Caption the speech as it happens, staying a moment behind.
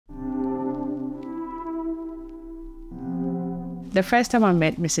The first time I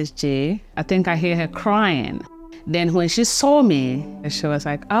met Mrs. G, I think I hear her crying. Then when she saw me, she was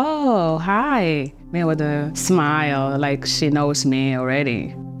like, oh, hi. Me with a smile, like she knows me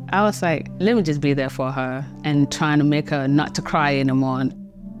already. I was like, let me just be there for her and trying to make her not to cry anymore.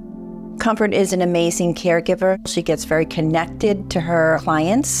 Comfort is an amazing caregiver. She gets very connected to her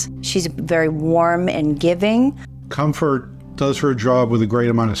clients. She's very warm and giving. Comfort does her job with a great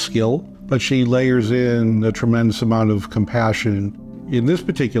amount of skill, but she layers in a tremendous amount of compassion. In this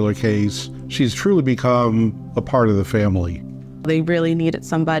particular case, she's truly become a part of the family. They really needed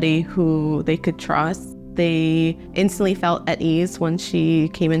somebody who they could trust. They instantly felt at ease when she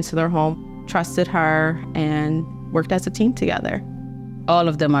came into their home, trusted her, and worked as a team together. All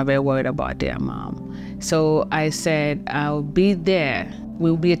of them are very worried about their mom. So I said, I'll be there.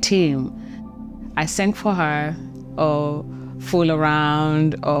 We'll be a team. I sang for her, or fool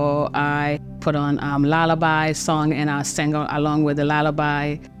around, or I put on lullaby song and I sang along with the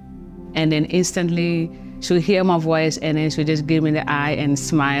lullaby. And then instantly she'll hear my voice and then she'll just give me the eye and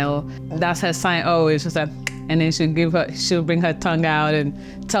smile. That's her sign always. She's like, and then she'll bring her tongue out and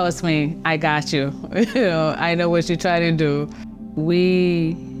tells me, I got you. I know what you're trying to do.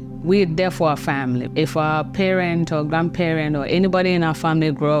 We're there for our family. If our parent or grandparent or anybody in our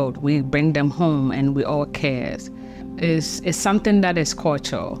family grows, we bring them home and we all care. It's something that is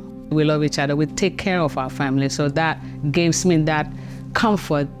cultural. We love each other. We take care of our family. So that gives me that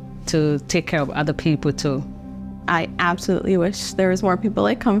comfort to take care of other people too. I absolutely wish there was more people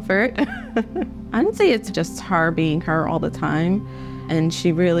like Comfort. I don't say it's just her being her all the time. And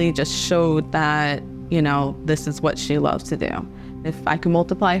she really just showed that, this is what she loves to do. If I could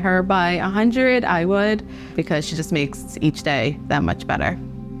multiply her by 100, I would, because she just makes each day that much better.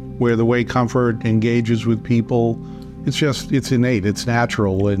 Where the way Comfort engages with people, it's innate, it's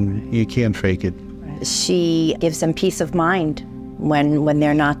natural, and you can't fake it. She gives them peace of mind when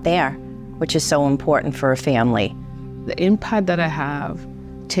they're not there, which is so important for a family. The impact that I have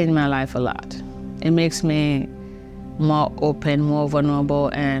changed my life a lot. It makes me more open, more vulnerable,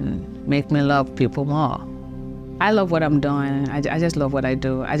 and make me love people more. I love what I'm doing. I just love what I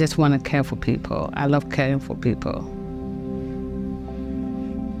do. I just want to care for people. I love caring for people.